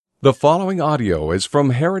The following audio is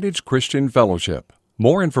from Heritage Christian Fellowship.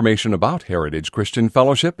 More information about Heritage Christian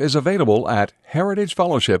Fellowship is available at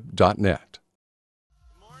heritagefellowship.net.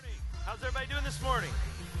 Good morning. How's everybody doing this morning?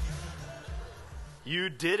 You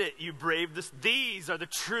did it. You braved this. These are the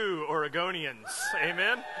true Oregonians.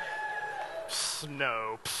 Amen?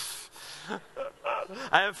 No.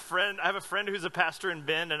 I have a friend who's a pastor in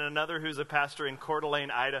Bend and another who's a pastor in Coeur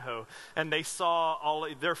d'Alene, Idaho. And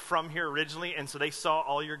they're from here originally, and so they saw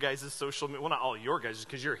all your guys' social media. Well, not all your guys'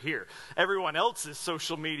 because you're here. Everyone else's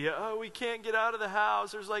social media. Oh, we can't get out of the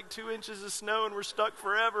house. There's like 2 inches of snow and we're stuck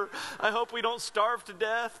forever. I hope we don't starve to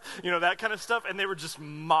death. You know, that kind of stuff. And they were just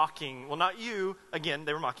mocking. Well, not you. Again,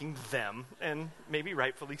 they were mocking them. And maybe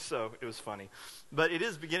rightfully so. It was funny. But it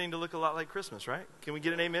is beginning to look a lot like Christmas, right? Can we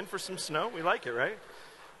get an amen for some snow? We like it, right?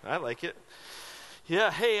 I like it.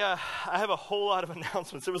 Yeah, hey, I have a whole lot of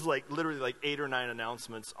announcements. It was literally 8 or 9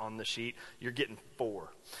 announcements on the sheet. You're getting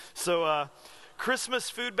 4. So, Christmas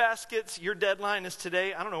food baskets, your deadline is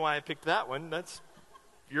today. I don't know why I picked that one.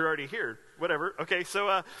 You're already here. Whatever. Okay,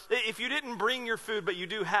 so if you didn't bring your food, but you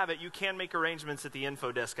do have it, you can make arrangements at the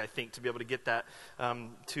info desk, I think, to be able to get that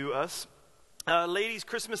to us. Ladies'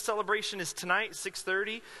 Christmas celebration is tonight,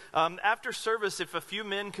 6:30. After service, if a few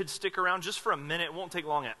men could stick around just for a minute, it won't take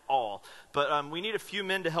long at all. But we need a few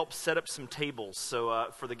men to help set up some tables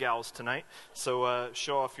for the gals tonight. So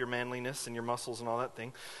show off your manliness and your muscles and all that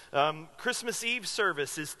thing. Christmas Eve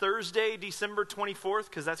service is Thursday, December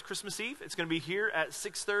 24th, because that's Christmas Eve. It's going to be here at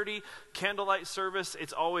 6:30, candlelight service.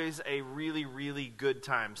 It's always a really, really good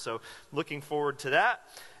time. So looking forward to that.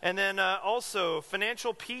 And then also,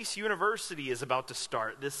 Financial Peace University is about to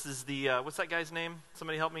start. This is the, what's that guy's name?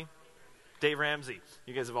 Somebody help me? Dave Ramsey.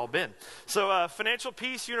 You guys have all been. So Financial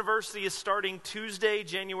Peace University is starting Tuesday,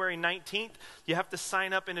 January 19th. You have to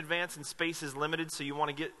sign up in advance and space is limited, so you want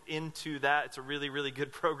to get into that. It's a really, really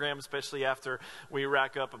good program, especially after we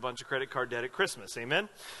rack up a bunch of credit card debt at Christmas. Amen?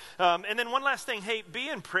 And then one last thing. Hey, be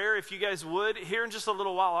in prayer if you guys would. Here in just a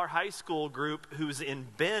little while, our high school group, who's in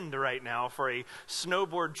Bend right now for a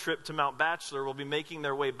snowboard trip to Mount Bachelor, will be making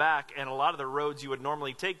their way back, and a lot of the roads you would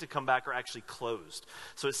normally take to come back are actually closed.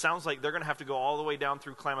 So it sounds like they're going to have to go all the way down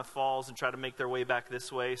through Klamath Falls and try to make their way back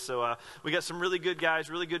this way. So we got some really good guys,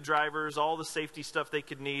 really good drivers, all the safety stuff they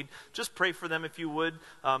could need. Just pray for them if you would,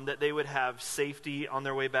 that they would have safety on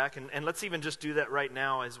their way back. And let's even just do that right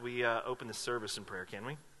now as we open the service in prayer, can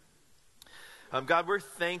we? God, we're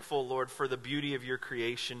thankful, Lord, for the beauty of your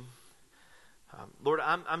creation. Lord,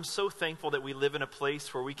 I'm so thankful that we live in a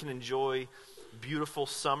place where we can enjoy beautiful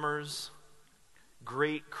summers,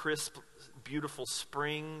 great, crisp, beautiful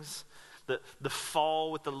springs, the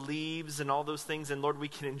fall with the leaves and all those things. And Lord, we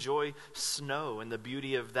can enjoy snow and the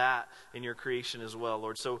beauty of that in your creation as well,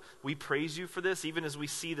 Lord. So we praise you for this. Even as we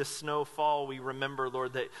see the snow fall, we remember,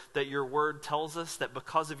 Lord, that your word tells us that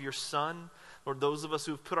because of your Son, Lord, those of us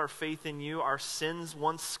who have put our faith in you, our sins,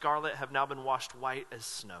 once scarlet, have now been washed white as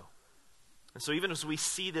snow. And so even as we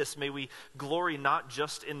see this, may we glory not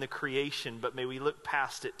just in the creation, but may we look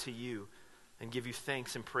past it to you and give you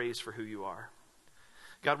thanks and praise for who you are.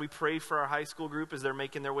 God, we pray for our high school group as they're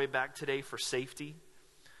making their way back today for safety.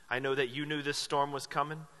 I know that you knew this storm was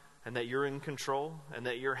coming and that you're in control and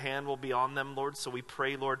that your hand will be on them, Lord. So we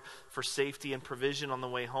pray, Lord, for safety and provision on the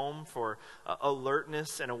way home, for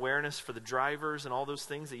alertness and awareness for the drivers and all those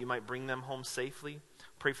things, that you might bring them home safely.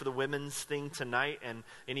 Pray for the women's thing tonight and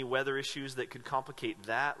any weather issues that could complicate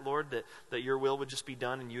that, Lord, that your will would just be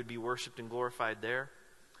done and you would be worshiped and glorified there.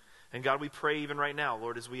 And God, we pray even right now,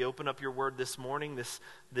 Lord, as we open up your word this morning,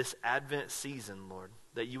 this Advent season, Lord,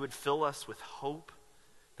 that you would fill us with hope,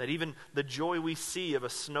 that even the joy we see of a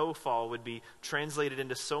snowfall would be translated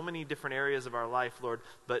into so many different areas of our life, Lord,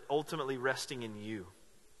 but ultimately resting in you.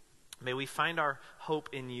 May we find our hope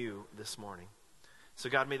in you this morning. So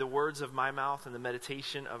God, may the words of my mouth and the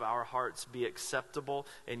meditation of our hearts be acceptable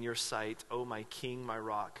in your sight, O my King, my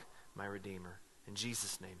rock, my Redeemer. In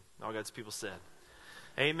Jesus' name, all God's people said.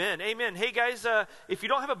 Amen. Amen. Hey guys, if you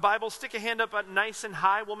don't have a Bible, stick a hand up nice and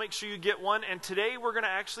high. We'll make sure you get one. And today we're going to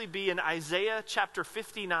actually be in Isaiah chapter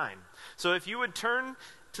 59. So if you would turn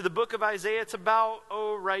to the book of Isaiah, it's about,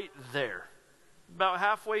 right there. About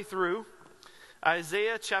halfway through.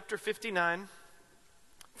 Isaiah chapter 59.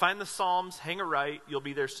 Find the Psalms, hang a right, you'll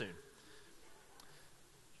be there soon.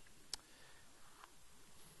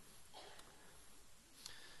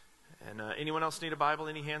 And anyone else need a Bible?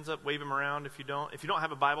 Any hands up? Wave them around if you don't. If you don't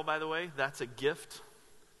have a Bible, by the way, that's a gift.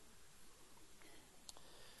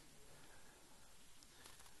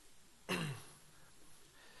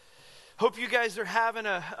 Hope you guys are having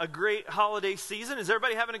a great holiday season. Is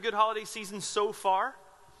everybody having a good holiday season so far?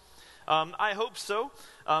 I hope so.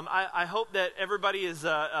 I hope that everybody is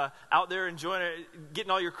out there enjoying it,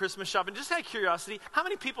 getting all your Christmas shopping. Just out of curiosity, how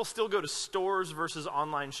many people still go to stores versus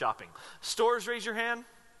online shopping? Stores, raise your hand.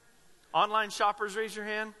 Online shoppers, raise your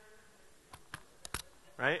hand.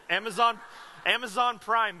 Right? Amazon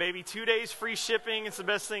Prime, baby. 2 days free shipping. It's the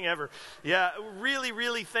best thing ever. Yeah, really,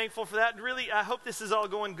 really thankful for that. Really, I hope this is all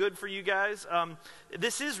going good for you guys.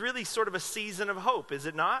 This is really sort of a season of hope, is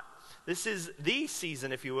it not? This is the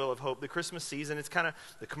season, if you will, of hope, the Christmas season. It's kind of,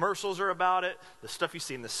 the commercials are about it, the stuff you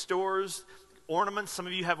see in the stores, ornaments. Some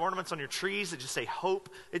of you have ornaments on your trees that just say hope.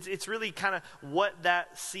 It's really kind of what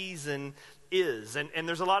that season is. And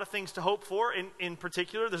there's a lot of things to hope for. In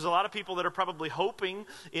particular, there's a lot of people that are probably hoping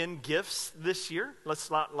in gifts this year. Let's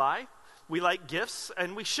not lie. We like gifts,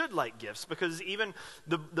 and we should like gifts, because even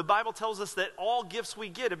the Bible tells us that all gifts we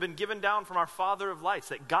get have been given down from our Father of lights,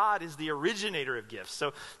 that God is the originator of gifts.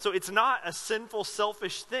 So it's not a sinful,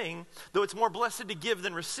 selfish thing, though it's more blessed to give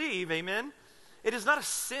than receive, amen? It is not a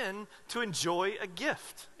sin to enjoy a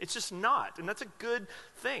gift. It's just not, and that's a good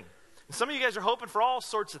thing. And some of you guys are hoping for all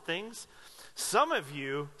sorts of things. Some of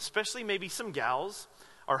you, especially maybe some gals,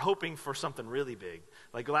 are hoping for something really big.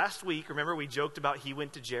 Like last week, remember we joked about he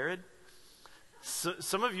went to Jared? So,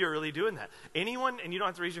 some of you are really doing that. Anyone, and you don't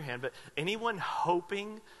have to raise your hand, but anyone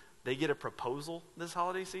hoping they get a proposal this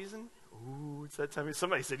holiday season? Ooh, it's that time.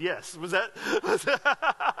 Somebody said yes. Was that?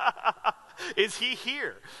 Is he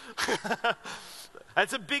here?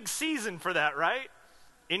 That's a big season for that, right?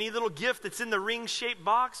 Any little gift that's in the ring-shaped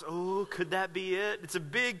box, oh, could that be it? It's a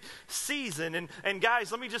big season. And guys,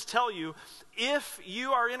 let me just tell you, if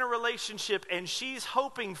you are in a relationship and she's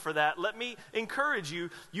hoping for that, let me encourage you,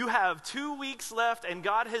 you have 2 weeks left and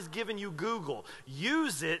God has given you Google.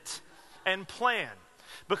 Use it and plan.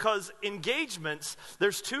 Because engagements,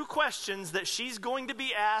 there's 2 questions that she's going to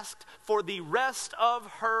be asked for the rest of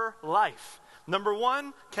her life. Number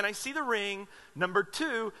 1, can I see the ring? Number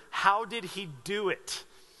 2, how did he do it?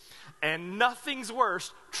 And nothing's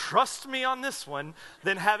worse, trust me on this one,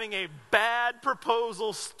 than having a bad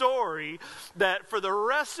proposal story that for the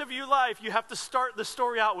rest of your life, you have to start the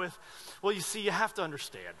story out with, well, you see, you have to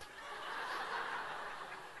understand.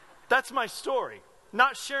 That's my story.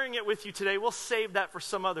 Not sharing it with you today. We'll save that for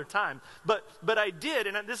some other time. But I did,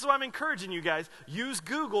 and this is why I'm encouraging you guys. Use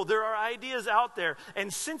Google. There are ideas out there.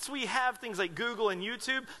 And since we have things like Google and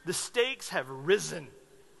YouTube, the stakes have risen.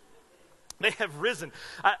 They have risen.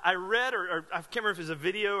 I read, or I can't remember if it was a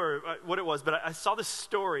video or what it was, but I saw this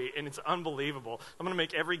story, and it's unbelievable. I'm going to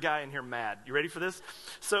make every guy in here mad. You ready for this?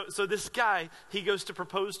 So this guy, he goes to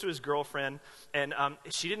propose to his girlfriend, and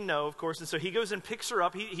she didn't know, of course, and so he goes and picks her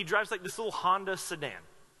up. He drives like this little Honda sedan.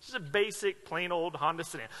 Just a basic, plain old Honda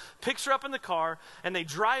sedan. Picks her up in the car, and they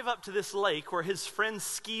drive up to this lake where his friend's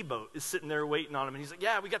ski boat is sitting there waiting on him. And he's like,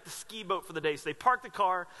 yeah, we got the ski boat for the day. So they park the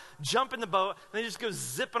car, jump in the boat, and they just go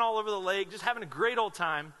zipping all over the lake, just having a great old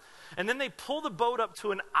time. And then they pull the boat up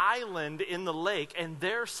to an island in the lake, and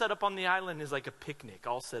there set up on the island is like a picnic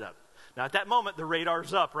all set up. Now, at that moment, the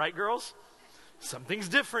radar's up, right, girls? Something's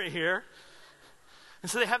different here. And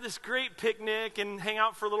so they have this great picnic and hang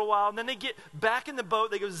out for a little while. And then they get back in the boat.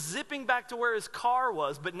 They go zipping back to where his car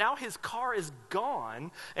was. But now his car is gone.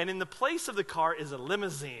 And in the place of the car is a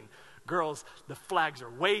limousine. Girls, the flags are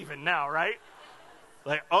waving now, right?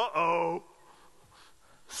 Like, uh-oh.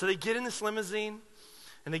 So they get in this limousine.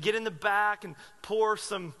 And they get in the back and pour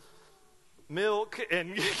some milk.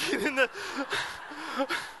 And get in the...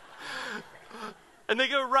 and they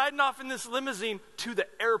go riding off in this limousine to the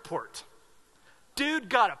airport. Dude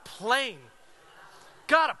got a plane.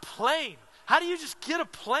 Got a plane. How do you just get a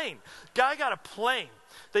plane? Guy got a plane.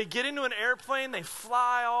 They get into an airplane. They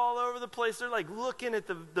fly all over the place. They're like looking at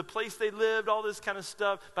the place they lived, all this kind of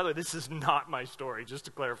stuff. By the way, this is not my story, just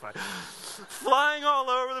to clarify. Flying all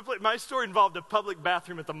over the place. My story involved a public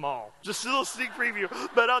bathroom at the mall. Just a little sneak preview.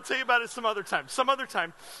 But I'll tell you about it some other time. So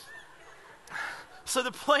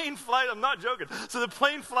the plane flies. I'm not joking. So the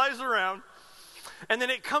plane flies around. And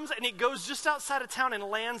then it comes and it goes just outside of town and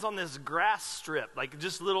lands on this grass strip, like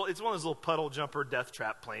just little, it's one of those little puddle jumper death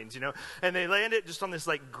trap planes, you know, and they land it just on this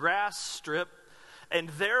like grass strip, and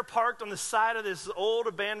there parked on the side of this old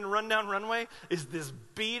abandoned rundown runway is this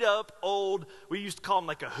beat up old, we used to call them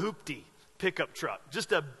like a hoopty pickup truck,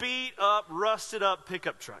 just a beat up, rusted up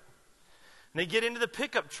pickup truck. And they get into the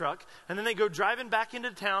pickup truck, and then they go driving back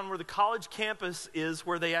into town where the college campus is,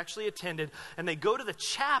 where they actually attended, and they go to the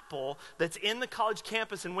chapel that's in the college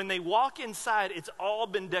campus, and when they walk inside, it's all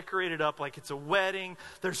been decorated up like it's a wedding.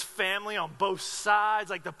 There's family on both sides,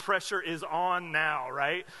 like the pressure is on now,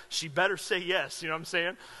 right? She better say yes, you know what I'm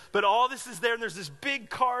saying? But all this is there, and there's this big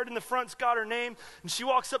card in the front, it's got her name, and she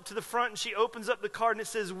walks up to the front, and she opens up the card, and it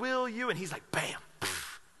says, "Will you?" And he's like, bam,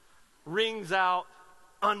 pff, rings out,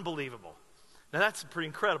 unbelievable. Now that's pretty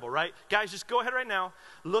incredible, right? Guys, just go ahead right now.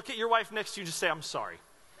 Look at your wife next to you and just say, "I'm sorry."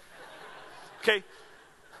 Okay?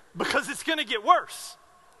 Because it's going to get worse.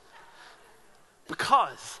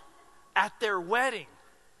 Because at their wedding,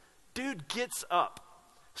 dude gets up,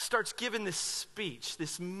 starts giving this speech,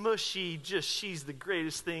 this mushy, just she's the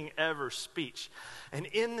greatest thing ever speech. And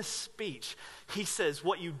in the speech, he says,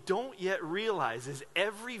 what you don't yet realize is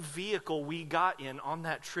every vehicle we got in on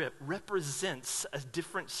that trip represents a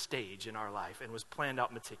different stage in our life and was planned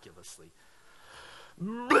out meticulously.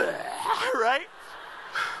 Blah, right?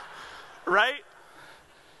 Right?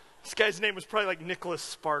 This guy's name was probably like Nicholas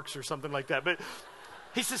Sparks or something like that. But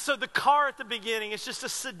he says, so the car at the beginning, it's just a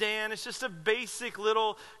sedan. It's just a basic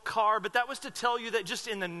little car. But that was to tell you that just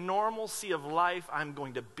in the normalcy of life, I'm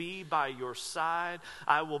going to be by your side.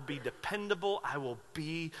 I will be dependable. I will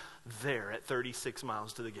be there at 36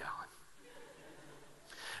 miles to the gallon.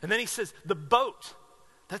 And then he says, the boat.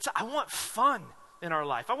 I want fun in our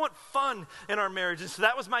life. I want fun in our marriage. And so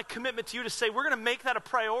that was my commitment to you to say, we're going to make that a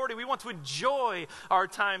priority. We want to enjoy our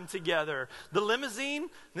time together. The limousine,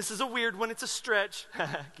 this is a weird one. It's a stretch.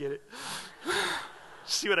 Get it?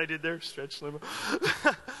 See what I did there? Stretch limo.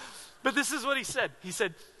 But this is what he said. He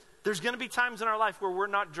said, there's going to be times in our life where we're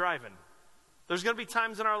not driving. There's going to be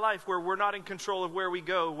times in our life where we're not in control of where we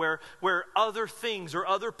go, where other things or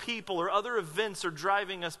other people or other events are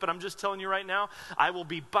driving us. But I'm just telling you right now, I will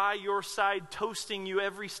be by your side, toasting you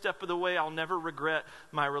every step of the way. I'll never regret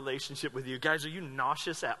my relationship with you. Guys, are you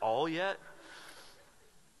nauseous at all yet?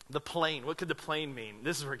 The plane, what could the plane mean?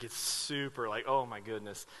 This is where it gets super like, oh my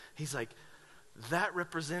goodness. He's like, that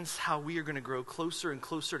represents how we are going to grow closer and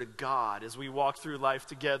closer to God as we walk through life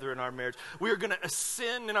together in our marriage. We are going to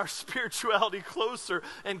ascend in our spirituality closer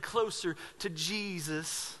and closer to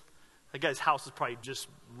Jesus. That guy's house is probably just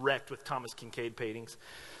wrecked with Thomas Kincaid paintings.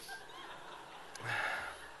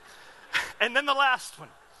 And then the last one.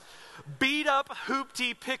 Beat up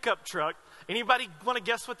hoopty pickup truck. Anybody want to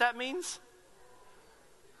guess what that means?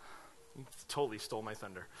 You totally stole my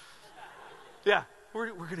thunder. Yeah.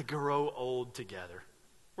 We're going to grow old together.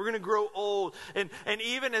 We're going to grow old. And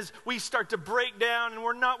even as we start to break down and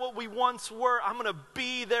we're not what we once were, I'm going to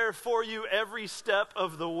be there for you every step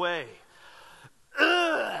of the way.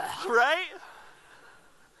 Right?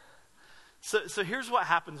 So here's what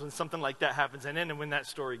happens when something like that happens and when that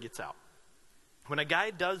story gets out. When a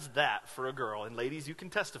guy does that for a girl, and ladies, you can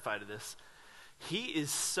testify to this, he is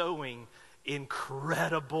sowing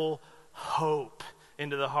incredible hope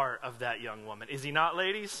into the heart of that young woman. Is he not,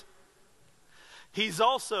 ladies? He's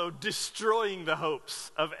also destroying the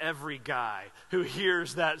hopes of every guy who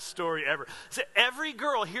hears that story ever. So every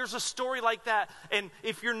girl hears a story like that, and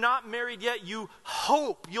if you're not married yet, you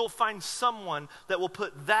hope you'll find someone that will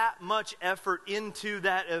put that much effort into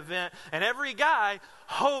that event. And every guy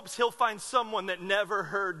hopes he'll find someone that never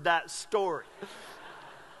heard that story.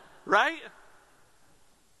 Right?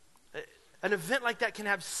 An event like that can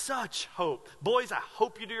have such hope. Boys, I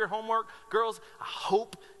hope you do your homework. Girls, I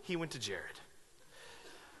hope he went to Jared.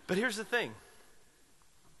 But here's the thing.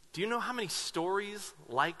 Do you know how many stories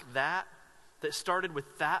like that started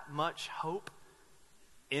with that much hope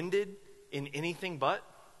ended in anything but?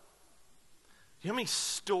 Do you know how many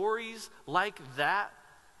stories like that,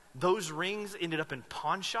 those rings ended up in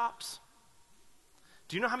pawn shops?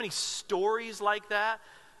 Do you know how many stories like that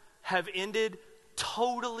have ended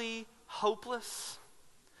totally hopeless?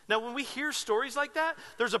 Now, when we hear stories like that,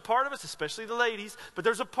 there's a part of us, especially the ladies, but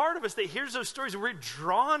there's a part of us that hears those stories and we're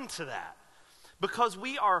drawn to that because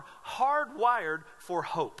we are hardwired for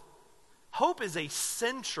hope. Hope is a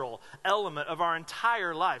central element of our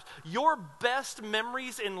entire lives. Your best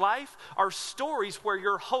memories in life are stories where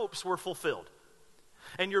your hopes were fulfilled.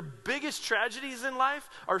 And your biggest tragedies in life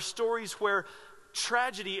are stories where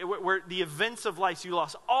the events of life, you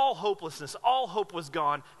lost all hopelessness, all hope was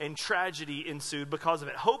gone, and tragedy ensued because of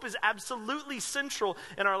it. Hope is absolutely central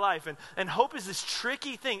in our life, and hope is this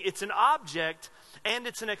tricky thing. It's an object, and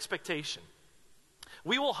it's an expectation.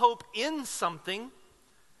 We will hope in something,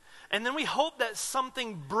 And then we hope that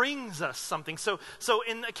something brings us something. So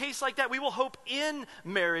in a case like that, we will hope in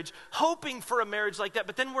marriage, hoping for a marriage like that.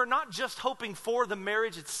 But then we're not just hoping for the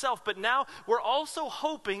marriage itself, but now we're also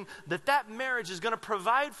hoping that that marriage is going to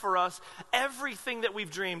provide for us everything that we've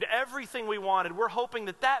dreamed, everything we wanted. We're hoping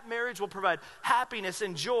that that marriage will provide happiness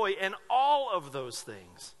and joy and all of those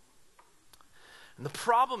things. And the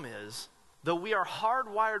problem is, though we are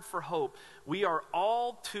hardwired for hope, we are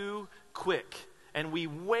all too quick. And we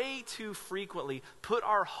way too frequently put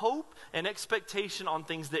our hope and expectation on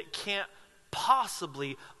things that can't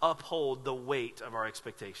possibly uphold the weight of our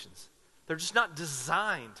expectations. They're just not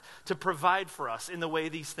designed to provide for us in the way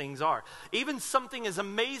these things are. Even something as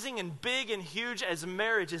amazing and big and huge as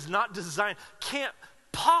marriage is not designed, can't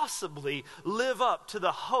possibly live up to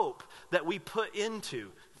the hope that we put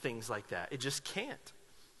into things like that. It just can't.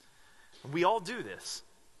 We all do this.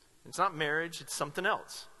 It's not marriage, it's something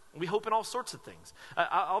else. We hope in all sorts of things.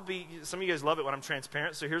 Some of you guys love it when I'm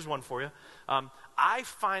transparent, so here's one for you. I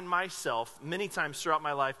find myself many times throughout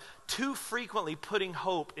my life too frequently putting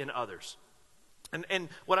hope in others. And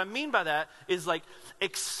what I mean by that is like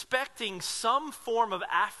expecting some form of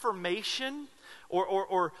affirmation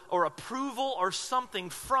or approval or something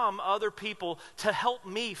from other people to help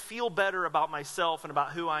me feel better about myself and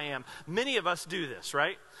about who I am. Many of us do this,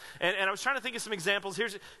 right? And I was trying to think of some examples.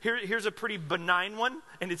 Here's a pretty benign one,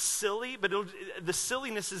 and it's silly, but the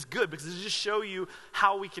silliness is good because it'll just show you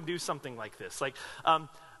how we can do something like this. Like, I'm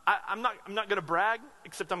not going to brag,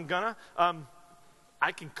 except I'm gonna.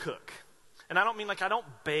 I can cook. And I don't mean like I don't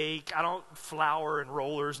bake, I don't flour and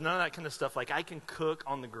rollers, none of that kind of stuff. Like I can cook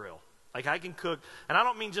on the grill. Like I can cook, and I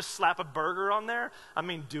don't mean just slap a burger on there. I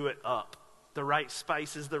mean do it up. The right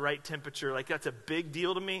spices, the right temperature. Like that's a big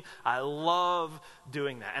deal to me. I love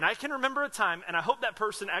doing that. And I can remember a time, and I hope that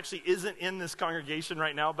person actually isn't in this congregation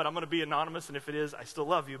right now, but I'm going to be anonymous, and if it is, I still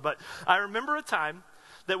love you. But I remember a time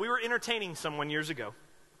that we were entertaining someone years ago.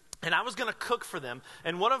 And I was going to cook for them.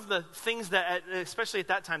 And one of the things that, especially at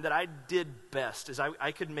that time, that I did best is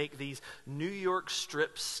I could make these New York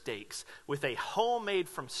strip steaks with a homemade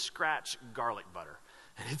from scratch garlic butter.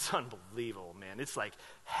 And it's unbelievable, man. It's like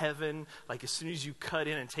heaven. Like as soon as you cut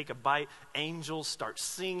in and take a bite, angels start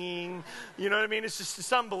singing. You know what I mean?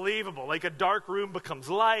 It's unbelievable. Like a dark room becomes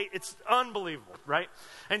light. It's unbelievable, right?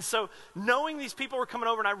 And so knowing these people were coming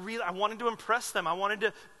over, and I wanted to impress them. I wanted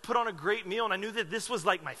to put on a great meal, and I knew that this was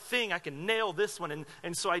like my thing. I can nail this one.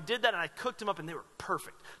 And so I did that, and I cooked them up, and they were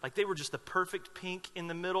perfect. Like they were just the perfect pink in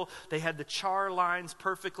the middle. They had the char lines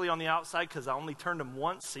perfectly on the outside because I only turned them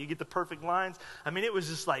once, so you get the perfect lines. I mean, it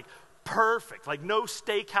was just like perfect. Like no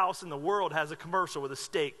steakhouse in the world has a commercial with a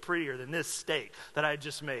steak prettier than this steak that I had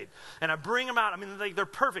just made. And I bring them out. I mean, like they're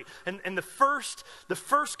perfect. And the first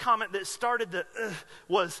comment that started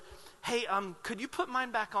was, hey, could you put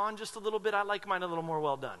mine back on just a little bit? I like mine a little more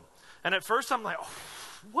well done. And at first I'm like, oh,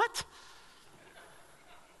 what?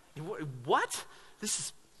 What? This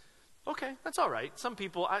is, okay, that's all right. Some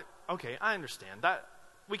people, I understand that.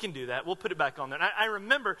 We can do that. We'll put it back on there. And I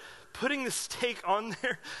remember putting the steak on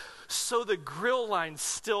there so the grill lines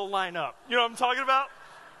still line up. You know what I'm talking about?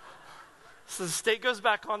 So the steak goes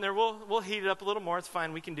back on there. We'll heat it up a little more. It's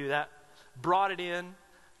fine. We can do that. Brought it in.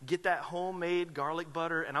 Get that homemade garlic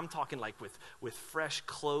butter, and I'm talking like with fresh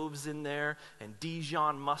cloves in there and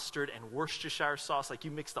Dijon mustard and Worcestershire sauce. Like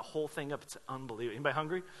you mix the whole thing up. It's unbelievable. Anybody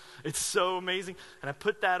hungry? It's so amazing. And I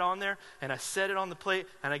put that on there, and I set it on the plate,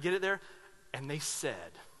 and I get it there. And they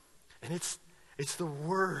said, and it's the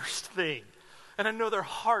worst thing. And I know their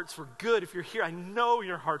hearts were good. If you're here, I know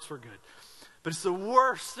your hearts were good. But it's the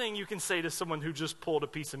worst thing you can say to someone who just pulled a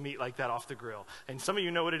piece of meat like that off the grill. And some of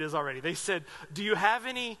you know what it is already. They said, do you have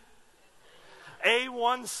any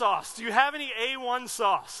A1 sauce? Do you have any A1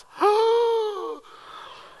 sauce?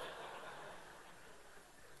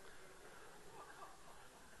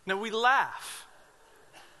 Now we laugh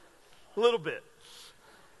a little bit.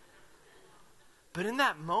 But in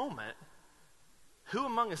that moment, who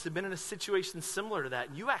among us have been in a situation similar to that,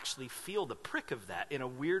 and you actually feel the prick of that in a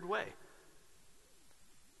weird way?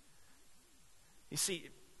 You see,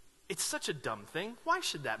 it's such a dumb thing. Why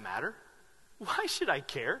should that matter? Why should I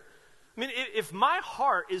care? I mean, if my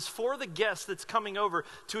heart is for the guest that's coming over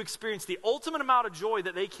to experience the ultimate amount of joy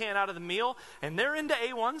that they can out of the meal, and they're into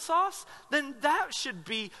A1 sauce, then that should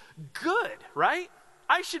be good, right?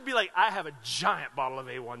 I should be like, I have a giant bottle of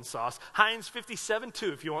A1 sauce. Heinz 57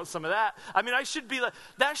 too, if you want some of that. I mean, I should be like,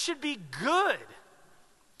 that should be good.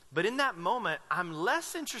 But in that moment, I'm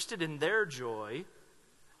less interested in their joy,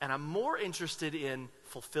 and I'm more interested in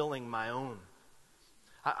fulfilling my own.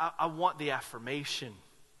 I want the affirmation.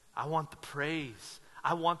 I want the praise.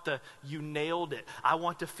 I want the you nailed it. I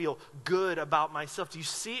want to feel good about myself. Do you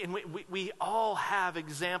see? And we all have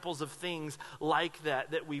examples of things like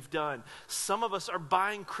that we've done. Some of us are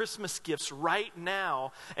buying Christmas gifts right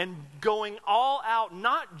now and going all out,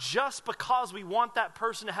 not just because we want that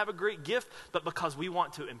person to have a great gift, but because we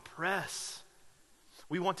want to impress.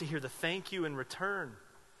 We want to hear the thank you in return.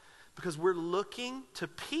 Because we're looking to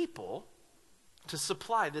people to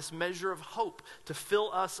supply this measure of hope, to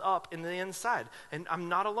fill us up in the inside. And I'm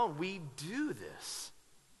not alone. We do this.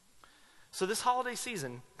 So this holiday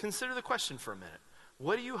season, consider the question for a minute.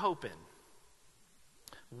 What do you hope in?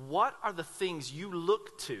 What are the things you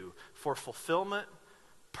look to for fulfillment,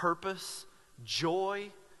 purpose,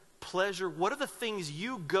 joy, pleasure? What are the things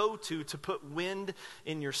you go to put wind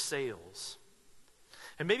in your sails?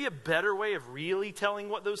 And maybe a better way of really telling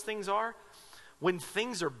what those things are, when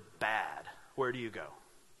things are bad, where do you go?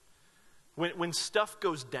 When stuff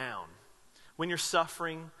goes down, when you're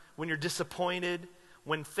suffering, when you're disappointed,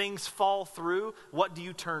 when things fall through, what do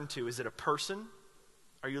you turn to? Is it a person?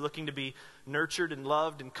 Are you looking to be nurtured and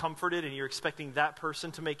loved and comforted and you're expecting that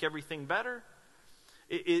person to make everything better?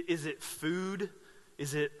 Is it food?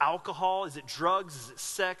 Is it alcohol? Is it drugs? Is it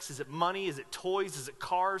sex? Is it money? Is it toys? Is it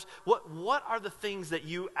cars? What are the things that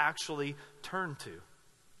you actually turn to?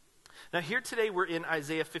 Now here today we're in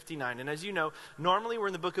Isaiah 59. And as you know, normally we're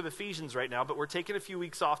in the book of Ephesians right now, but we're taking a few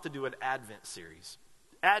weeks off to do an Advent series.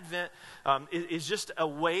 Advent is just a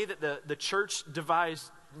way that the church devised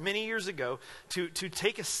many years ago to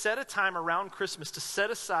take a set of time around Christmas to set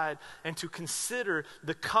aside and to consider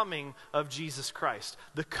the coming of Jesus Christ,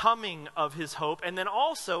 the coming of his hope, and then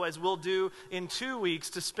also, as we'll do in 2 weeks,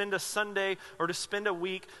 to spend a Sunday or to spend a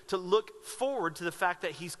week to look forward to the fact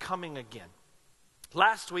that he's coming again.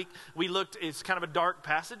 Last week, we looked, it's kind of a dark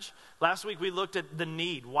passage. Last week, we looked at the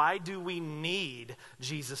need. Why do we need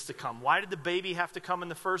Jesus to come? Why did the baby have to come in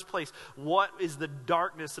the first place? What is the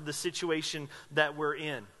darkness of the situation that we're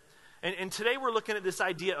in? And today, we're looking at this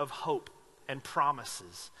idea of hope and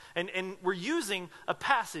promises. And we're using a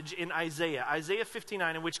passage in Isaiah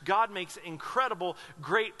 59, in which God makes incredible,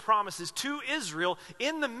 great promises to Israel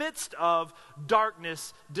in the midst of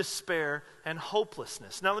darkness, despair, and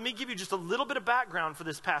hopelessness. Now, let me give you just a little bit of background for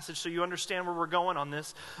this passage so you understand where we're going on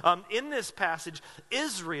this. In this passage,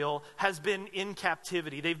 Israel has been in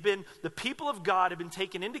captivity. The people of God have been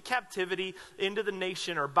taken into captivity into the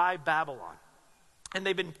nation or by Babylon. And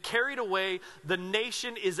they've been carried away. The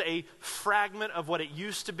nation is a fragment of what it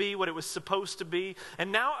used to be, what it was supposed to be.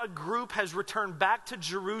 And now a group has returned back to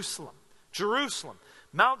Jerusalem.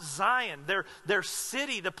 Mount Zion, their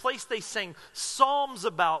city, the place they sang psalms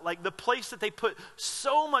about, like the place that they put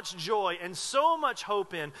so much joy and so much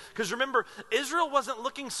hope in. Because remember, Israel wasn't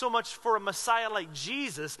looking so much for a Messiah like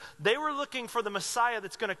Jesus. They were looking for the Messiah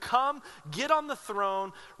that's going to come, get on the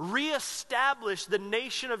throne, reestablish the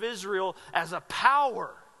nation of Israel as a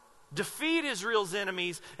power, defeat Israel's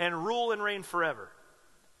enemies, and rule and reign forever.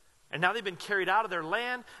 And now they've been carried out of their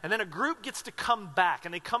land, and then a group gets to come back.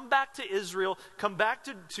 And they come back to Israel, come back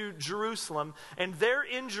to Jerusalem, and there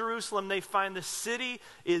in Jerusalem they find the city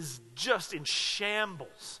is just in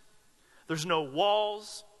shambles. There's no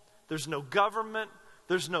walls, there's no government,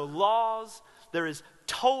 there's no laws, there is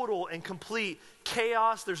total and complete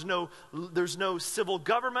chaos. There's no civil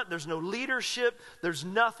government, there's no leadership, there's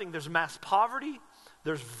nothing. There's mass poverty,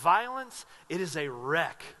 there's violence. It is a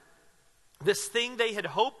wreck. This thing they had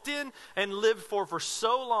hoped in and lived for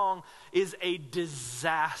so long is a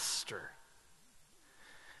disaster.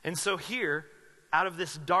 And so here, out of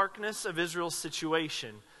this darkness of Israel's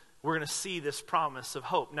situation, we're going to see this promise of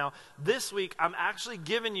hope. Now, this week, I'm actually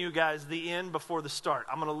giving you guys the end before the start.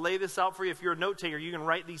 I'm going to lay this out for you. If you're a note taker, you can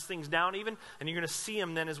write these things down even, and you're going to see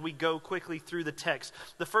them then as we go quickly through the text.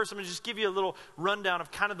 The first, I'm going to just give you a little rundown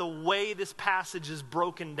of kind of the way this passage is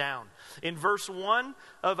broken down. In verse 1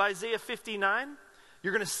 of Isaiah 59,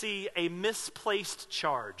 you're going to see a misplaced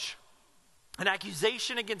charge. An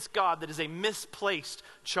accusation against God that is a misplaced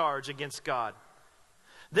charge against God.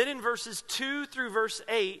 Then in verses 2 through verse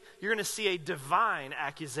 8, you're going to see a divine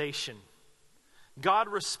accusation. God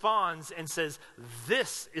responds and says,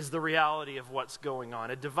 this is the reality of what's going on.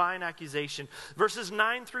 A divine accusation. Verses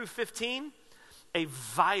 9 through 15, a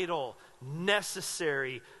vital,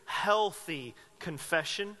 necessary, healthy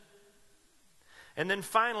confession. And then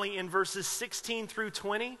finally in verses 16 through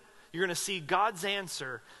 20, you're going to see God's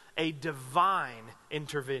answer, a divine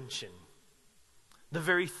intervention. The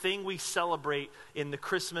very thing we celebrate in the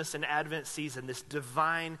Christmas and Advent season, this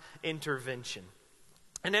divine intervention.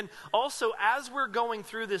 And then also, as we're going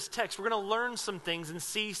through this text, we're going to learn some things and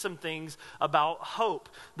see some things about hope.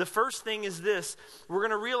 The first thing is this. We're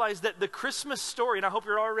going to realize that the Christmas story, and I hope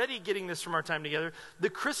you're already getting this from our time together, the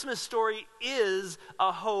Christmas story is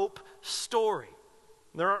a hope story.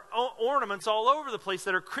 There are ornaments all over the place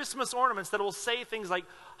that are Christmas ornaments that will say things like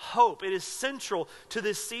hope. It is central to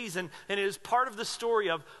this season, and it is part of the story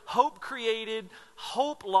of hope created,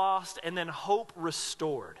 hope lost, and then hope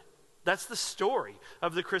restored. That's the story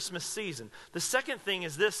of the Christmas season. The second thing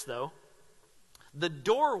is this, though. The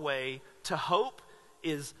doorway to hope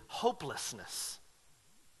is hopelessness.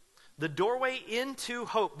 The doorway into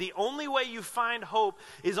hope. The only way you find hope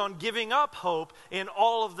is on giving up hope in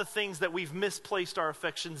all of the things that we've misplaced our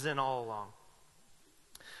affections in all along.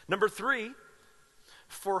 Number 3,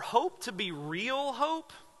 for hope to be real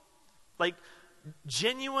hope, like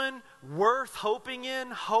genuine, worth hoping in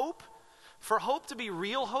hope, for hope to be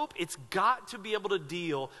real hope, it's got to be able to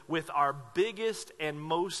deal with our biggest and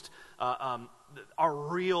most, our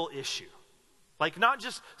real issue. Like not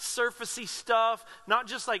just surfacey stuff, not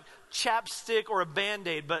just like chapstick or a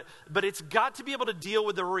Band-Aid, but it's got to be able to deal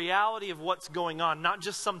with the reality of what's going on, not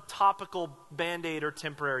just some topical Band-Aid or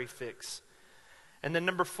temporary fix. And then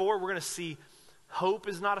number 4, we're going to see hope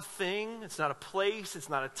is not a thing, it's not a place, it's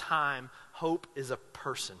not a time. Hope is a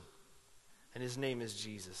person. And his name is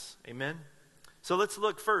Jesus. Amen? So let's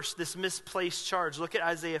look first, this misplaced charge. Look at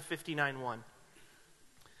Isaiah 59:1.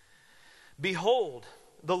 Behold,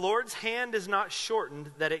 the Lord's hand is not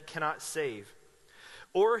shortened that it cannot save,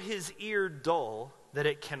 or his ear dull that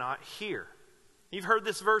it cannot hear. You've heard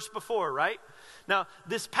this verse before, right? Now,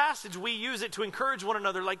 this passage, we use it to encourage one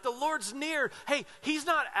another, like the Lord's near. Hey, he's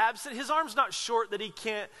not absent. His arm's not short that he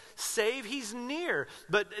can't save. He's near.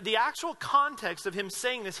 But the actual context of him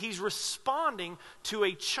saying this, he's responding to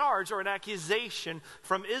a charge or an accusation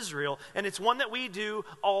from Israel, and it's one that we do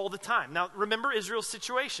all the time. Now, remember Israel's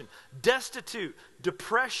situation. Destitute,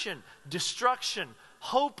 depression, destruction,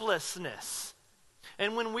 hopelessness.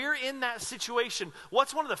 And when we're in that situation,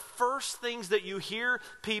 what's one of the first things that you hear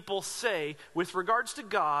people say with regards to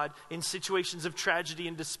God in situations of tragedy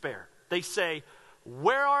and despair? They say,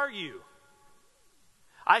 "Where are you?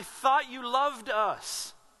 I thought you loved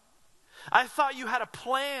us. I thought you had a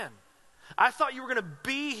plan. I thought you were going to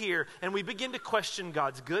be here." And we begin to question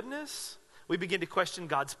God's goodness. We begin to question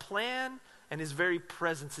God's plan and his very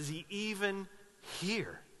presence. Is he even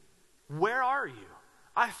here? Where are you?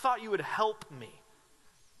 I thought you would help me.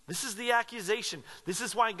 This is the accusation. This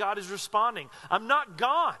is why God is responding. I'm not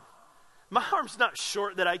gone. My arm's not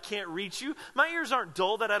short that I can't reach you. My ears aren't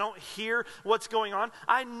dull that I don't hear what's going on.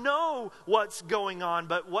 I know what's going on,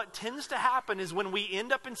 but what tends to happen is when we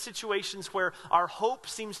end up in situations where our hope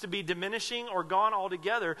seems to be diminishing or gone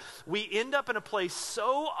altogether, we end up in a place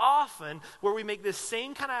so often where we make this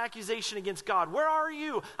same kind of accusation against God. Where are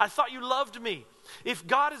you? I thought you loved me. If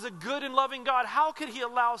God is a good and loving God, how could he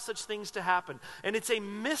allow such things to happen? And it's a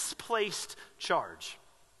misplaced charge.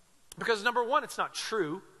 Because number 1, it's not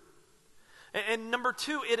true. And number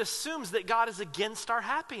 2, it assumes that God is against our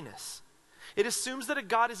happiness. It assumes that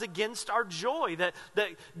God is against our joy, that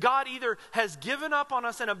God either has given up on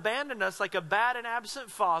us and abandoned us like a bad and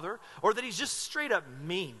absent father, or that he's just straight up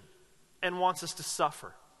mean and wants us to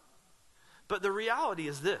suffer. But the reality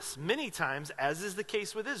is this: many times, as is the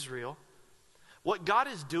case with Israel, what God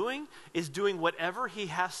is doing whatever he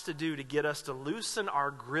has to do to get us to loosen our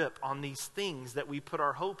grip on these things that we put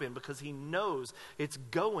our hope in, because he knows it's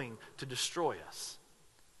going to destroy us.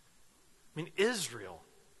 I mean, Israel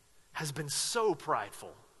has been so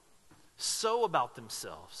prideful, so about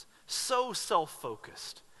themselves, so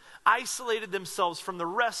self-focused, isolated themselves from the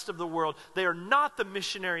rest of the world. They are not the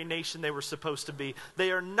missionary nation they were supposed to be.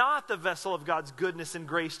 They are not the vessel of God's goodness and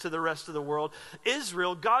grace to the rest of the world.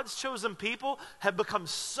 Israel, God's chosen people, have become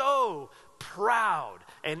so proud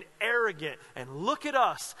and arrogant and look at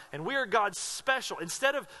us and we are God's special.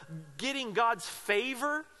 Instead of getting God's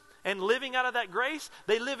favor and living out of that grace,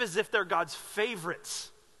 they live as if they're God's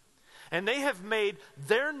favorites. And they have made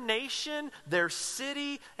their nation, their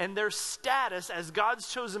city, and their status as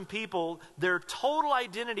God's chosen people their total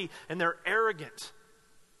identity, and they're arrogant.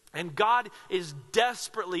 And God is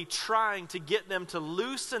desperately trying to get them to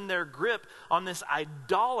loosen their grip on this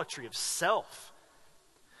idolatry of self.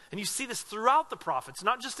 And you see this throughout the prophets,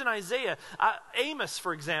 not just in Isaiah. Amos,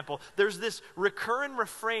 for example, there's this recurring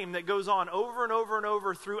refrain that goes on over and over and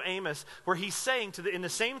over through Amos, where he's saying in the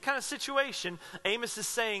same kind of situation, Amos is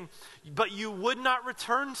saying, "But you would not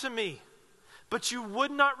return to me. But you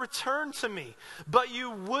would not return to me. But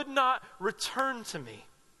you would not return to me."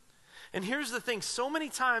 And here's the thing, so many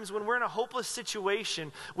times when we're in a hopeless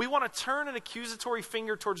situation, we want to turn an accusatory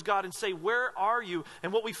finger towards God and say, where are you?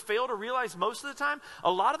 And what we fail to realize most of the time,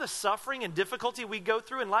 a lot of the suffering and difficulty we go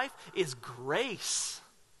through in life is grace.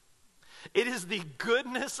 It is the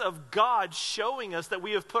goodness of God showing us that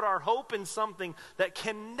we have put our hope in something that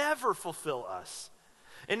can never fulfill us.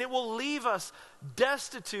 And it will leave us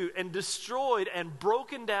destitute and destroyed and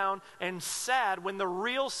broken down and sad when the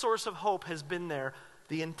real source of hope has been there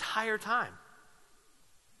the entire time.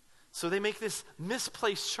 So they make this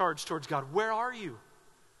misplaced charge towards God. Where are you?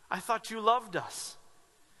 I thought you loved us.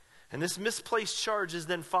 And this misplaced charge is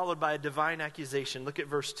then followed by a divine accusation. Look at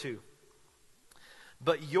verse 2.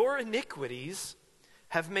 But your iniquities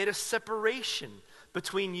have made a separation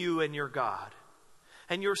between you and your God.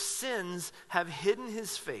 And your sins have hidden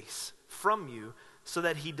his face from you so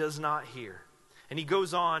that he does not hear. And he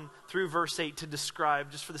goes on through verse 8 to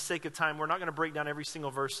describe, just for the sake of time, we're not going to break down every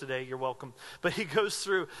single verse today, you're welcome. But he goes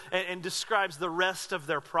through and describes the rest of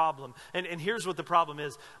their problem. And here's what the problem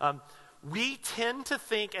is. We tend to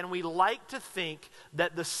think, and we like to think,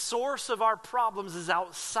 that the source of our problems is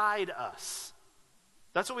outside us.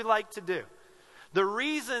 That's what we like to do. The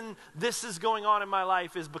reason this is going on in my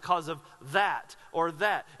life is because of that or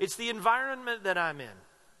that. It's the environment that I'm in.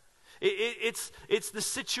 It's the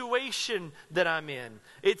situation that I'm in.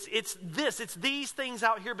 It's these things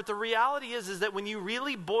out here. But the reality is that when you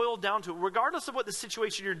really boil down to it, regardless of what the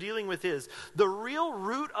situation you're dealing with is, the real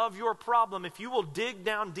root of your problem, if you will dig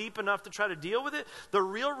down deep enough to try to deal with it, the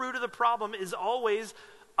real root of the problem is always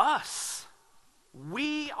us.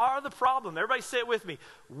 We are the problem. Everybody say it with me.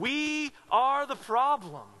 We are the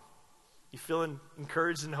problem. You feeling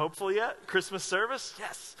encouraged and hopeful yet? Christmas service?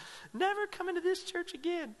 Yes. Never coming to this church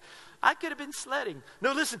again. I could have been sledding.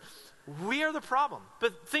 No, listen. We are the problem.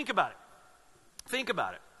 But think about it. Think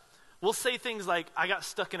about it. We'll say things like, I got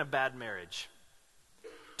stuck in a bad marriage.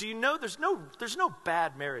 Do you know there's no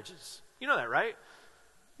bad marriages? You know that, right?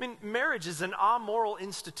 I mean, marriage is an amoral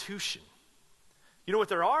institution. You know what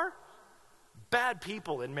there are? Bad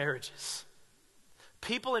people in marriages.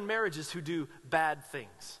 People in marriages who do bad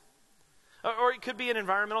things. Or it could be an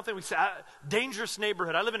environmental thing. We say, dangerous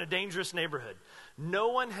neighborhood. I live in a dangerous neighborhood. No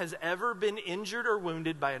one has ever been injured or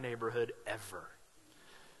wounded by a neighborhood, ever.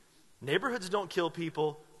 Neighborhoods don't kill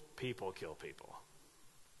people. People kill people.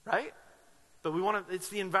 Right? But it's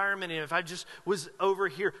the environment. If I just was over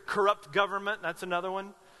here, corrupt government, that's another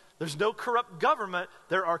one. There's no corrupt government.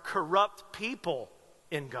 There are corrupt people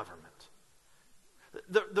in government.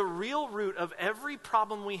 The real root of every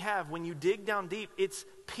problem we have, when you dig down deep, it's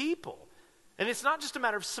people. And it's not just a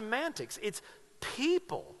matter of semantics, it's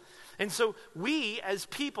people. And so we as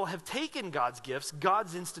people have taken God's gifts,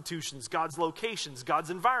 God's institutions, God's locations,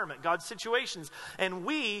 God's environment, God's situations, and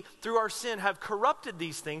we, through our sin, have corrupted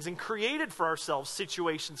these things and created for ourselves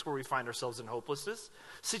situations where we find ourselves in hopelessness,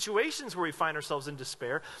 situations where we find ourselves in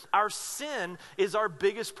despair. Our sin is our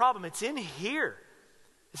biggest problem. It's in here.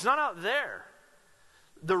 It's not out there.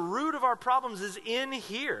 The root of our problems is in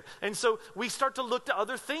here. And so we start to look to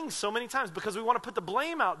other things so many times because we want to put the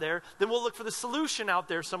blame out there. Then we'll look for the solution out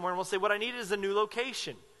there somewhere and we'll say, what I need is a new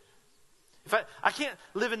location. If I can't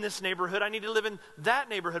live in this neighborhood, I need to live in that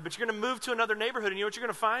neighborhood. But you're going to move to another neighborhood and you know what you're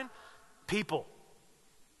going to find? People.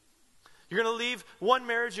 You're going to leave one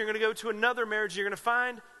marriage, you're going to go to another marriage, you're going to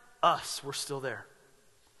find us. We're still there.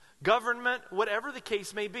 Government, whatever the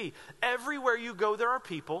case may be. Everywhere you go, there are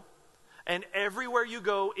people. And everywhere you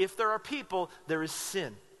go, if there are people, there is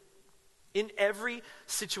sin. In every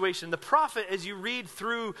situation. The prophet, as you read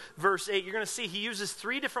through verse 8, you're going to see he uses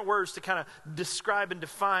 3 different words to kind of describe and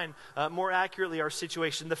define more accurately our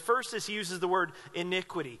situation. The first is he uses the word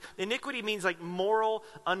iniquity. Iniquity means like moral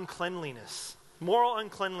uncleanliness. Moral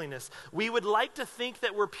uncleanliness. We would like to think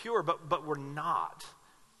that we're pure, but we're not.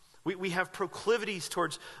 We have proclivities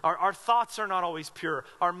towards, our thoughts are not always pure.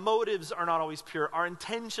 Our motives are not always pure. Our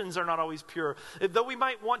intentions are not always pure. Though we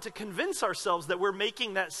might want to convince ourselves that we're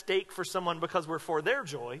making that steak for someone because we're for their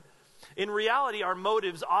joy, in reality, our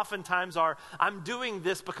motives oftentimes are, I'm doing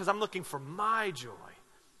this because I'm looking for my joy.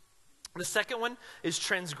 The second one is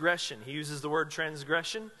transgression. He uses the word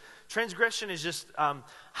transgression. Transgression is just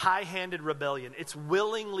high-handed rebellion. It's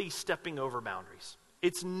willingly stepping over boundaries.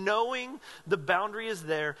 It's knowing the boundary is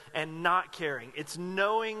there and not caring. It's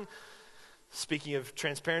knowing, speaking of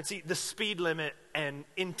transparency, the speed limit and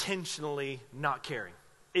intentionally not caring.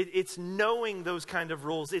 It's knowing those kind of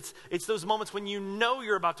rules. It's those moments when you know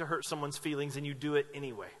you're about to hurt someone's feelings and you do it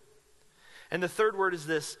anyway. And the third word is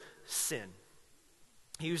this, sin.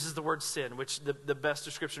 He uses the word sin, which the best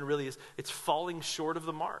description really is, it's falling short of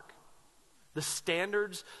the mark. The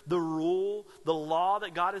standards, the rule, the law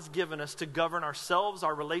that God has given us to govern ourselves,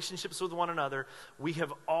 our relationships with one another, we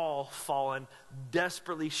have all fallen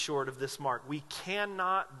desperately short of this mark. We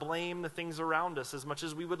cannot blame the things around us as much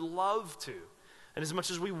as we would love to and as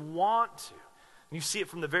much as we want to. And you see it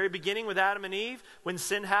from the very beginning with Adam and Eve. When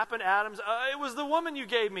sin happened, Adam's, it was the woman you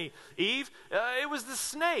gave me. Eve, it was the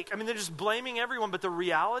snake. I mean, they're just blaming everyone. But the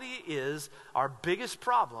reality is, our biggest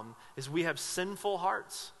problem is we have sinful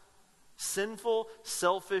hearts. Sinful,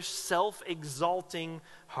 selfish, self-exalting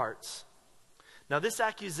hearts. Now, this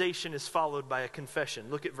accusation is followed by a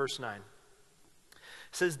confession. Look at verse 9.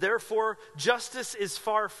 It says, therefore, justice is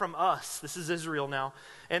far from us. This is Israel now.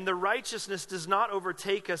 And the righteousness does not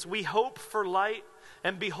overtake us. We hope for light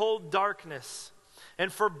and behold darkness.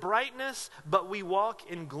 And for brightness, but we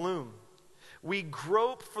walk in gloom. We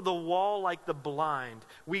grope for the wall like the blind.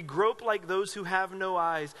 We grope like those who have no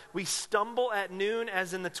eyes. We stumble at noon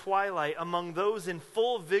as in the twilight. Among those in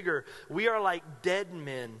full vigor, we are like dead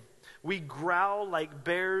men. We growl like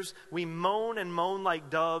bears. We moan and moan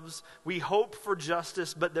like doves. We hope for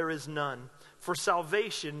justice, but there is none. For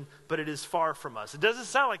salvation, but it is far from us. It doesn't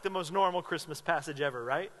sound like the most normal Christmas passage ever,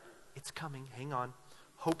 right? It's coming. Hang on.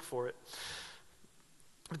 Hope for it.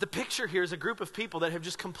 But the picture here is a group of people that have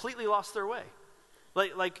just completely lost their way.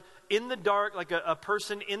 Like in the dark, like a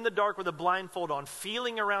person in the dark with a blindfold on,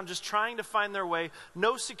 feeling around, just trying to find their way,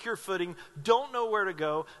 no secure footing, don't know where to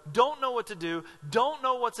go, don't know what to do, don't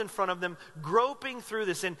know what's in front of them, groping through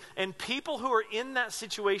this. And people who are in that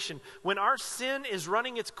situation, when our sin is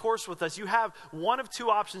running its course with us, you have one of two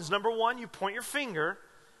options. Number one, you point your finger.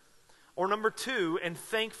 Or number two, and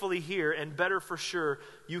thankfully here, and better for sure,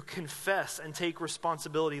 you confess and take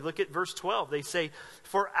responsibility. Look at verse 12. They say,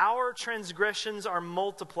 for our transgressions are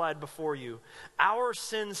multiplied before you. Our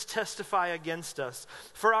sins testify against us.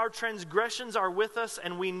 For our transgressions are with us,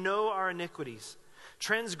 and we know our iniquities.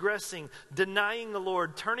 Transgressing, denying the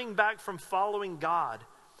Lord, turning back from following God,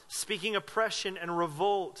 speaking oppression and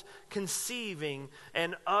revolt, conceiving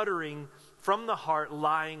and uttering from the heart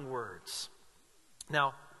lying words.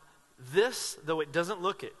 Now, this, though it doesn't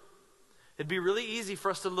look it, it'd be really easy for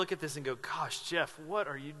us to look at this and go, gosh, Jeff, what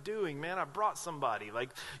are you doing, man? I brought somebody. Like,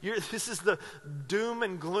 this is the doom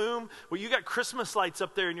and gloom. Well, you got Christmas lights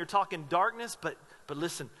up there and you're talking darkness, but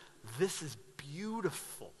listen, this is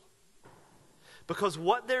beautiful. Because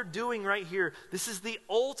what they're doing right here, this is the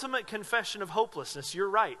ultimate confession of hopelessness. You're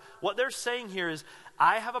right. What they're saying here is,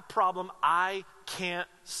 I have a problem I can't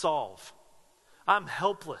solve. I'm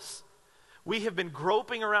helpless. We have been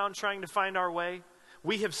groping around trying to find our way.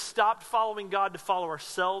 We have stopped following God to follow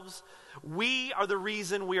ourselves. We are the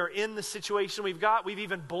reason we are in the situation we've got. We've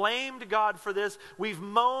even blamed God for this. We've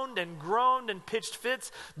moaned and groaned and pitched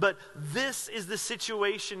fits. But this is the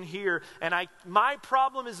situation here. And my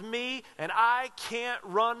problem is me, and I can't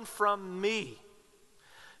run from me.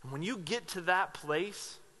 And when you get to that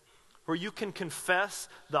place where you can confess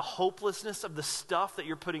the hopelessness of the stuff that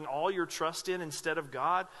you're putting all your trust in instead of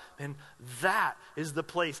God, and that is the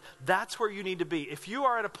place. That's where you need to be. If you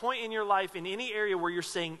are at a point in your life in any area where you're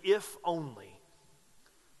saying, if only,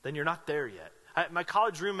 then you're not there yet. My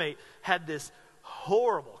college roommate had this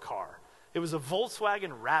horrible car. It was a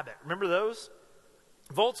Volkswagen Rabbit. Remember those?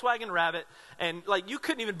 Volkswagen Rabbit, and like you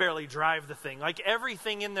couldn't even barely drive the thing. Like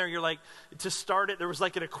everything in there, you're like, to start it, there was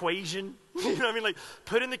like an equation. You know what I mean? Like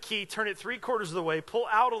put in the key, turn it 3/4 of the way, pull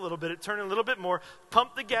out a little bit, turn it a little bit more,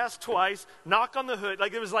 pump the gas twice, knock on the hood.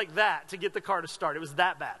 Like it was like that to get the car to start. It was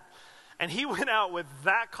that bad. And he went out with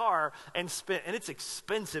that car and spent, and it's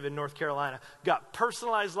expensive in North Carolina, got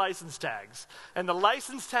personalized license tags. And the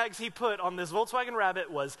license tags he put on this Volkswagen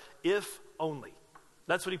Rabbit was, if only.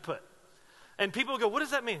 That's what he put. And people go, what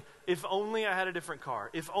does that mean? If only I had a different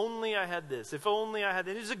car. If only I had this. If only I had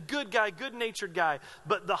that. He's a good guy, good-natured guy.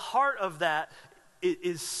 But the heart of that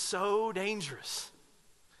is so dangerous.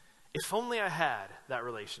 If only I had that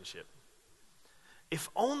relationship. If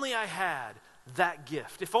only I had that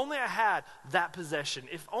gift. If only I had that possession.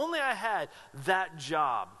 If only I had that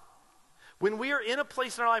job. When we are in a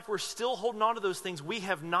place in our life, we're still holding on to those things. We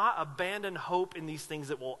have not abandoned hope in these things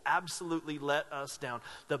that will absolutely let us down.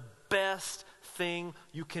 The best thing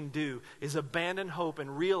you can do is abandon hope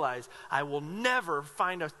and realize I will never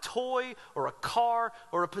find a toy or a car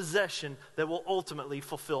or a possession that will ultimately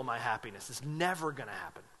fulfill my happiness. It's never going to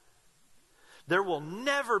happen. There will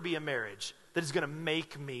never be a marriage that is going to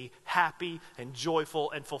make me happy and joyful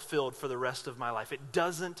and fulfilled for the rest of my life. It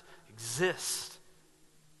doesn't exist.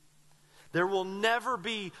 There will never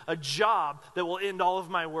be a job that will end all of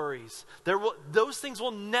my worries. Those things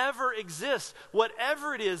will never exist.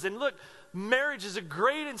 Whatever it is, and look, marriage is a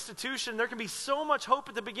great institution. There can be so much hope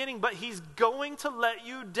at the beginning, but he's going to let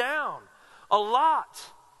you down a lot.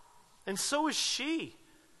 And so is she.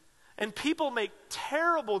 And people make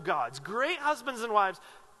terrible gods, great husbands and wives,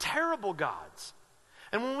 terrible gods.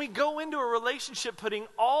 And when we go into a relationship putting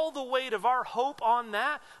all the weight of our hope on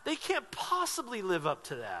that, they can't possibly live up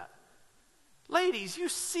to that. Ladies, you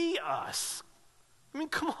see us. I mean,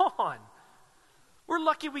 come on. We're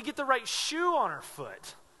lucky we get the right shoe on our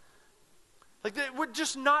foot. We're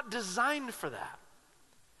just not designed for that.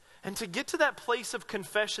 And to get to that place of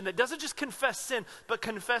confession that doesn't just confess sin, but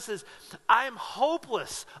confesses, I am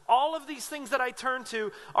hopeless. All of these things that I turn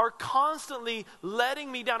to are constantly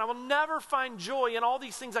letting me down. I will never find joy in all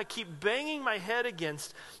these things I keep banging my head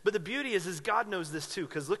against. But the beauty is God knows this too,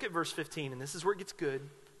 because look at verse 15, and this is where it gets good.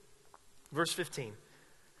 Verse 15,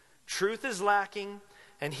 truth is lacking,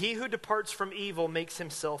 and he who departs from evil makes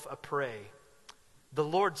himself a prey. The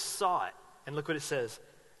Lord saw it, and look what it says,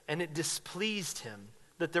 and it displeased him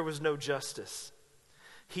that there was no justice.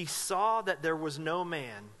 He saw that there was no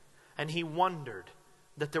man, and he wondered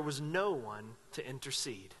that there was no one to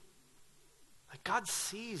intercede. God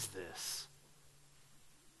sees this.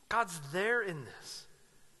 God's there in this.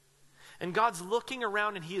 And God's looking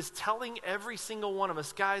around and he is telling every single one of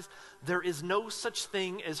us, guys, there is no such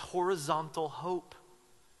thing as horizontal hope.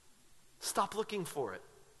 Stop looking for it.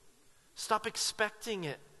 Stop expecting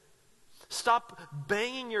it. Stop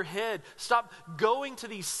banging your head. Stop going to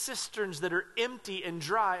these cisterns that are empty and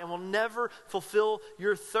dry and will never fulfill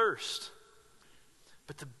your thirst.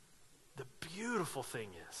 But the beautiful thing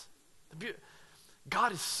is,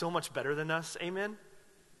 God is so much better than us. Amen?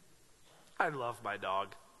 I love my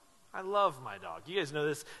dog. I love my dog. You guys know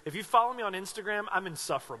this. If you follow me on Instagram, I'm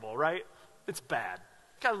insufferable, right? It's bad.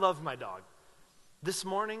 I love my dog. This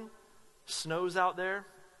morning, snow's out there.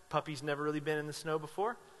 Puppy's never really been in the snow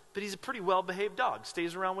before. But he's a pretty well-behaved dog.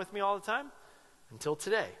 Stays around with me all the time until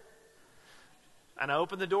today. And I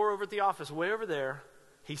opened the door over at the office way over there.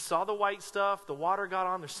 He saw the white stuff. The water got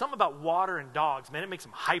on. There's something about water and dogs, man. It makes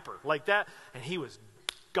them hyper like that. And he was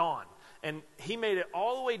gone. And he made it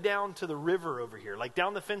all the way down to the river over here, like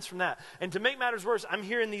down the fence from that. And to make matters worse, I'm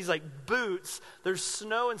hearing these like boots. There's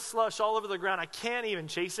snow and slush all over the ground. I can't even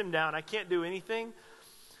chase him down. I can't do anything.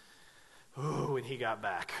 Ooh, and he got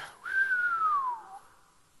back.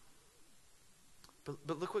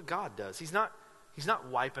 But look what God does. He's not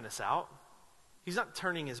wiping us out. He's not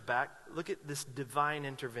turning his back. Look at this divine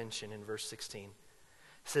intervention in verse 16. It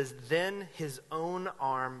says, then his own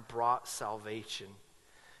arm brought salvation,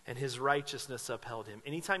 and his righteousness upheld him.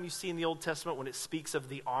 Anytime you see in the Old Testament when it speaks of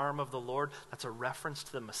the arm of the Lord, that's a reference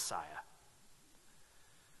to the Messiah.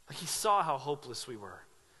 Like he saw how hopeless we were.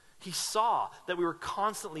 He saw that we were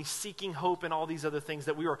constantly seeking hope in all these other things,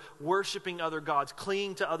 that we were worshiping other gods,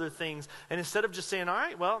 clinging to other things. And instead of just saying, all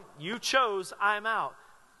right, well, you chose, I'm out.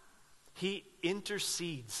 He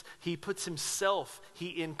intercedes. He puts himself,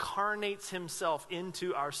 he incarnates himself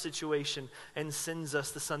into our situation and sends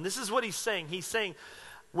us the Son. This is what he's saying. He's saying,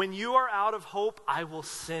 when you are out of hope, I will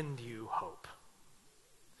send you hope.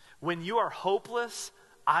 When you are hopeless,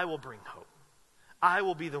 I will bring hope. I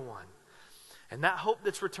will be the one. And that hope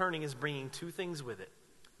that's returning is bringing two things with it,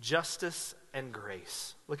 justice and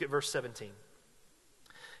grace. Look at verse 17.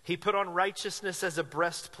 He put on righteousness as a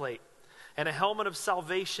breastplate and a helmet of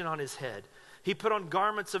salvation on his head. He put on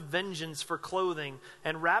garments of vengeance for clothing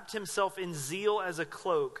and wrapped himself in zeal as a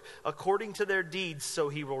cloak. According to their deeds, so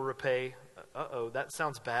he will repay. That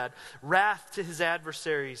sounds bad. Wrath to his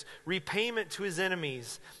adversaries, repayment to his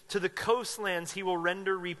enemies. To the coastlands he will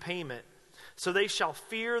render repayment. So they shall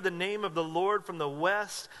fear the name of the Lord from the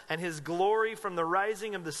west, and his glory from the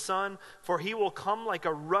rising of the sun. For he will come like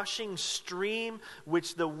a rushing stream,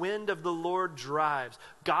 which the wind of the Lord drives.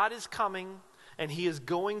 God is coming, and he is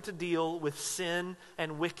going to deal with sin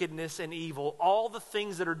and wickedness and evil. All the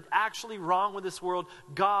things that are actually wrong with this world,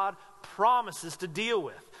 God promises to deal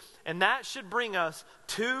with. And that should bring us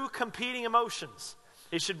two competing emotions.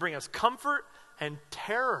 It should bring us comfort and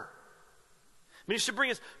terror. I mean, it should bring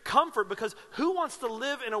us comfort, because who wants to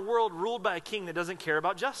live in a world ruled by a king that doesn't care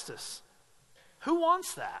about justice? Who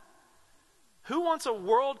wants that? Who wants a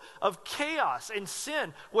world of chaos and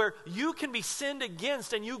sin where you can be sinned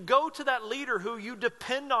against and you go to that leader who you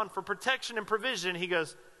depend on for protection and provision, and he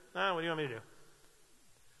goes, what do you want me to do?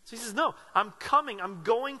 So he says, no, I'm coming. I'm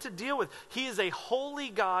going to deal with. He is a holy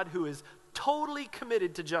God who is totally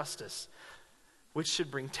committed to justice, which should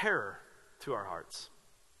bring terror to our hearts.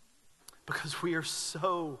 Because we are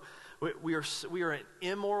an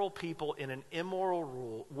immoral people in an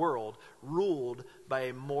immoral world ruled by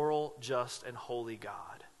a moral, just, and holy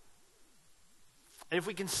God. And if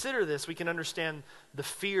we consider this, we can understand the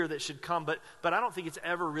fear that should come. But I don't think it's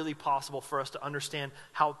ever really possible for us to understand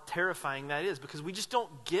how terrifying that is, because we just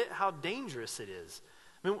don't get how dangerous it is.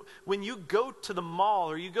 I mean, when you go to the mall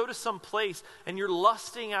or you go to some place and you're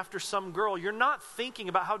lusting after some girl, you're not thinking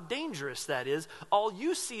about how dangerous that is. All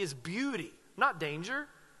you see is beauty, not danger.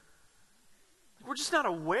 We're just not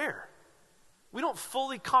aware. We don't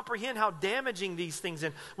fully comprehend how damaging these things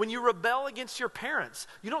are. When you rebel against your parents,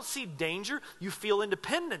 you don't see danger. You feel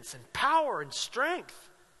independence and power and strength.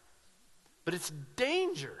 But it's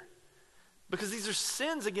danger, because these are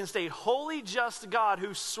sins against a holy, just God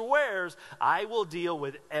who swears, I will deal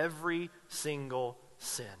with every single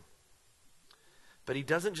sin. But he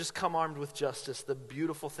doesn't just come armed with justice. The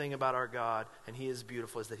beautiful thing about our God, and he is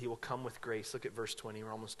beautiful, is that he will come with grace. Look at verse 20.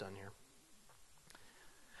 We're almost done here.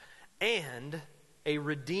 And a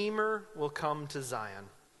Redeemer will come to Zion.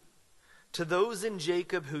 To those in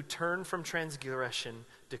Jacob who turn from transgression,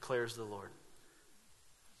 declares the Lord.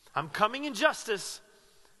 I'm coming in justice,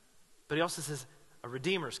 but he also says a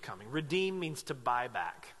Redeemer's coming. Redeem means to buy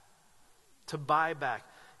back. To buy back.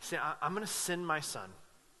 He said, I'm going to send my son.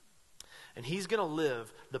 And he's going to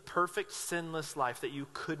live the perfect, sinless life that you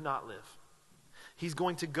could not live. He's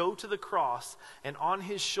going to go to the cross, and on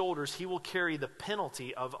his shoulders, he will carry the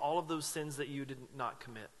penalty of all of those sins that you did not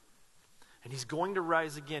commit. And he's going to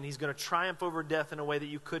rise again. He's going to triumph over death in a way that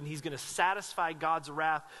you couldn't. He's going to satisfy God's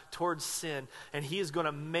wrath towards sin, and he is going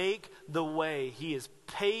to make the way. He is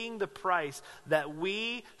paying the price that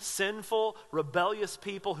we, sinful, rebellious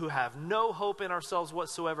people who have no hope in ourselves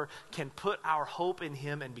whatsoever, can put our hope in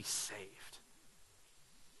him and be saved.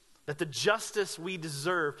 That the justice we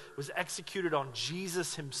deserve was executed on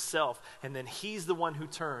Jesus himself, and then he's the one who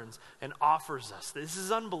turns and offers us. This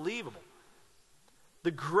is unbelievable.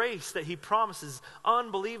 The grace that he promises,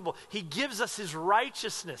 unbelievable. He gives us his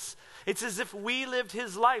righteousness. It's as if we lived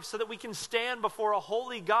his life so that we can stand before a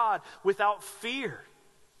holy God without fear.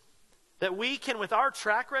 That we can, with our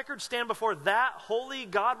track record, stand before that holy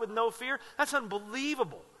God with no fear. That's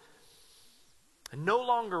unbelievable. And no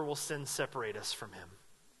longer will sin separate us from him.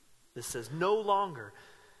 This says, no longer.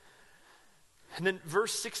 And then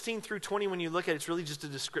verse 16 through 20, when you look at it, it's really just a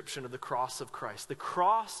description of the cross of Christ. The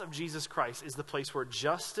cross of Jesus Christ is the place where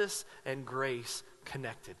justice and grace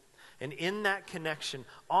connected. And in that connection,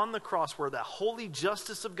 on the cross, where the holy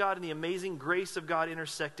justice of God and the amazing grace of God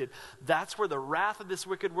intersected, that's where the wrath of this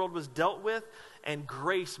wicked world was dealt with, and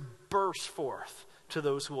grace burst forth to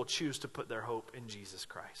those who will choose to put their hope in Jesus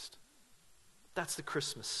Christ. That's the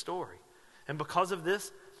Christmas story. And because of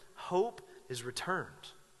this, hope is returned.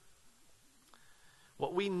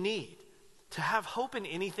 What we need to have hope in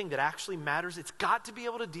anything that actually matters, it's got to be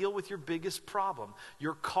able to deal with your biggest problem.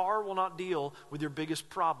 Your car will not deal with your biggest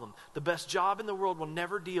problem. The best job in the world will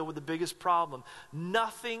never deal with the biggest problem.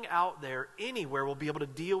 Nothing out there, anywhere, will be able to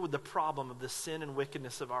deal with the problem of the sin and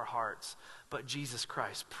wickedness of our hearts. But Jesus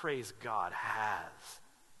Christ, praise God, has.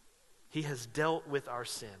 He has dealt with our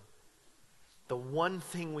sin. The one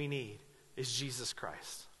thing we need is Jesus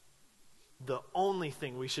Christ. The only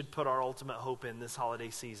thing we should put our ultimate hope in this holiday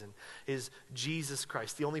season is Jesus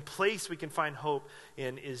Christ. The only place we can find hope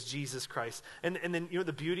in is Jesus Christ. And then, you know,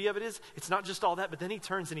 the beauty of it is, it's not just all that, but then he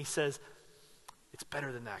turns and he says, it's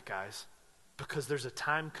better than that, guys. Because there's a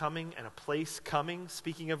time coming and a place coming,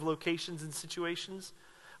 speaking of locations and situations,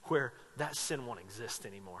 where that sin won't exist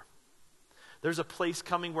anymore. There's a place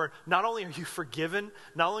coming where not only are you forgiven,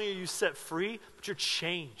 not only are you set free, but you're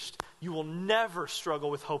changed. You will never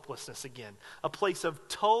struggle with hopelessness again. A place of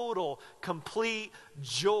total, complete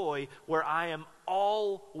joy where I am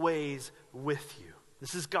always with you.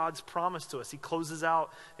 This is God's promise to us. He closes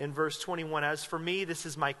out in verse 21, as for me, this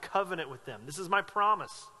is my covenant with them. This is my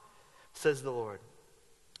promise, says the Lord.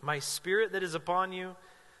 My spirit that is upon you,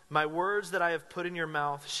 my words that I have put in your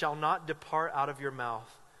mouth shall not depart out of your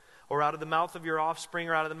mouth, or out of the mouth of your offspring,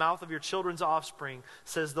 or out of the mouth of your children's offspring,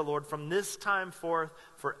 says the Lord, from this time forth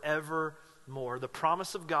forevermore. The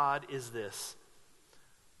promise of God is this: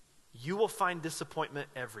 you will find disappointment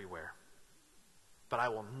everywhere, but I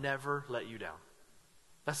will never let you down.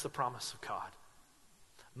 That's the promise of God.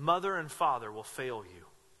 Mother and father will fail you,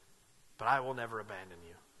 but I will never abandon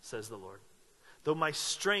you, says the Lord. Though my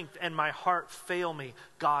strength and my heart fail me,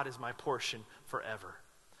 God is my portion forever.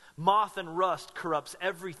 Moth and rust corrupts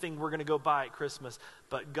everything we're going to go buy at Christmas,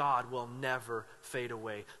 but God will never fade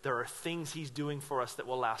away. There are things he's doing for us that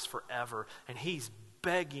will last forever, and he's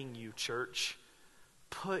begging you, church,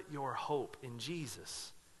 put your hope in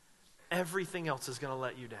Jesus. Everything else is going to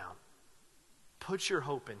let you down. Put your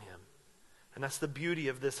hope in him. And that's the beauty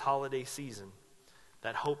of this holiday season,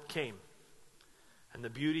 that hope came. And the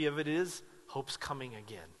beauty of it is, Hope's coming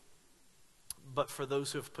again. But for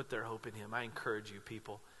those who have put their hope in him, I encourage you,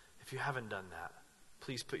 people, if you haven't done that,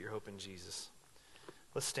 please put your hope in Jesus.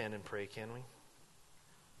 Let's stand and pray, can we?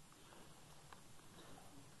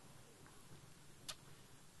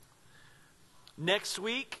 Next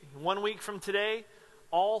week, 1 week from today,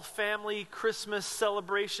 all family Christmas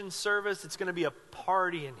celebration service. It's going to be a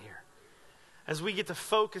party in here as we get to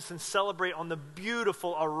focus and celebrate on the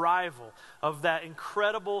beautiful arrival of that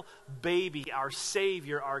incredible baby, our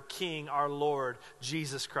Savior, our King, our Lord,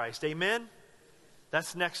 Jesus Christ. Amen?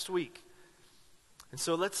 That's next week. And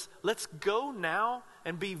so let's go now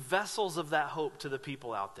and be vessels of that hope to the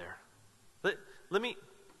people out there. Let me,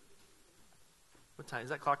 what time? Is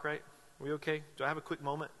that clock right? Are we okay? Do I have a quick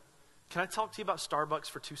moment? Can I talk to you about Starbucks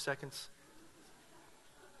for 2 seconds?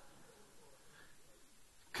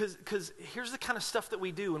 Because here's the kind of stuff that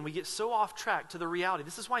we do when we get so off track to the reality.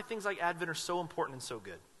 This is why things like Advent are so important and so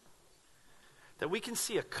good. That we can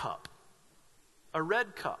see a cup, a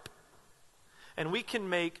red cup, and we can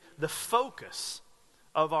make the focus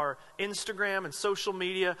of our Instagram and social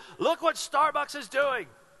media, look what Starbucks is doing.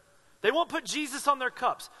 They won't put Jesus on their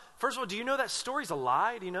cups. First of all, do you know that story's a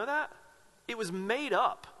lie? Do you know that? It was made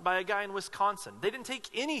up by a guy in Wisconsin. They didn't take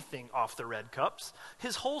anything off the red cups.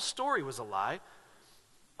 His whole story was a lie.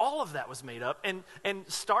 All of that was made up. And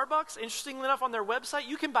Starbucks, interestingly enough, on their website,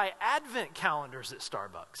 you can buy Advent calendars at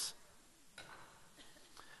Starbucks.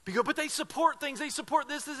 You go, but they support things. They support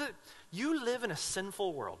this. You live in a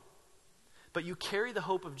sinful world, but you carry the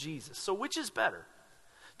hope of Jesus. So which is better?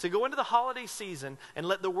 To go into the holiday season and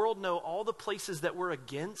let the world know all the places that we're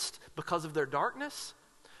against because of their darkness?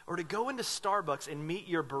 Or to go into Starbucks and meet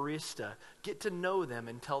your barista, get to know them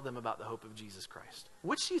and tell them about the hope of Jesus Christ?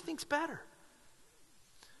 Which do you think's better?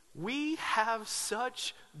 We have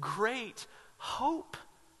such great hope.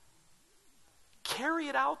 Carry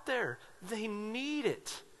it out there. They need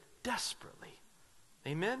it desperately.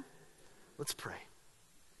 Amen? Let's pray.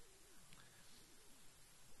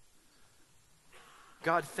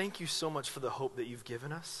 God, thank you so much for the hope that you've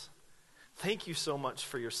given us. Thank you so much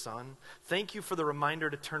for your Son. Thank you for the reminder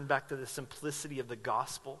to turn back to the simplicity of the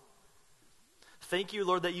gospel. Thank you,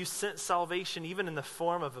 Lord, that you sent salvation even in the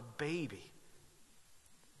form of a baby.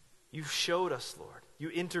 You showed us, Lord. You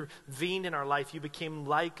intervened in our life. You became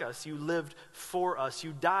like us. You lived for us.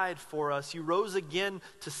 You died for us. You rose again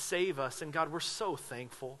to save us. And God, we're so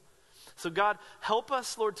thankful. So God, help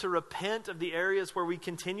us, Lord, to repent of the areas where we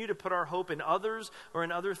continue to put our hope in others or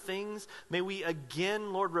in other things. May we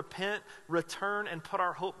again, Lord, repent, return, and put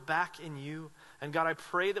our hope back in you. And God, I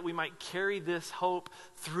pray that we might carry this hope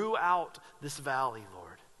throughout this valley, Lord.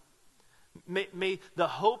 May the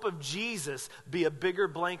hope of Jesus be a bigger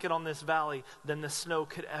blanket on this valley than the snow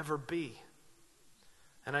could ever be.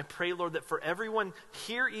 And I pray, Lord, that for everyone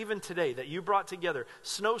here even today that you brought together,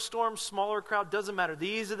 snowstorm, smaller crowd, doesn't matter.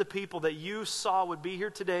 These are the people that you saw would be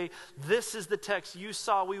here today. This is the text you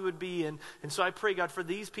saw we would be in. And so I pray, God, for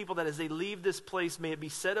these people that as they leave this place, may it be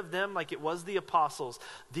said of them like it was the apostles,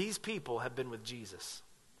 these people have been with Jesus.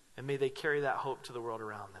 And may they carry that hope to the world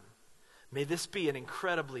around them. May this be an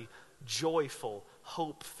incredibly joyful,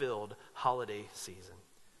 hope-filled holiday season.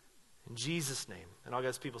 In Jesus' name. And all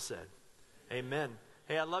God's people said, amen.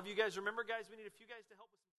 Hey, I love you guys. Remember, guys, we need a few guys to help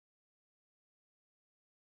us.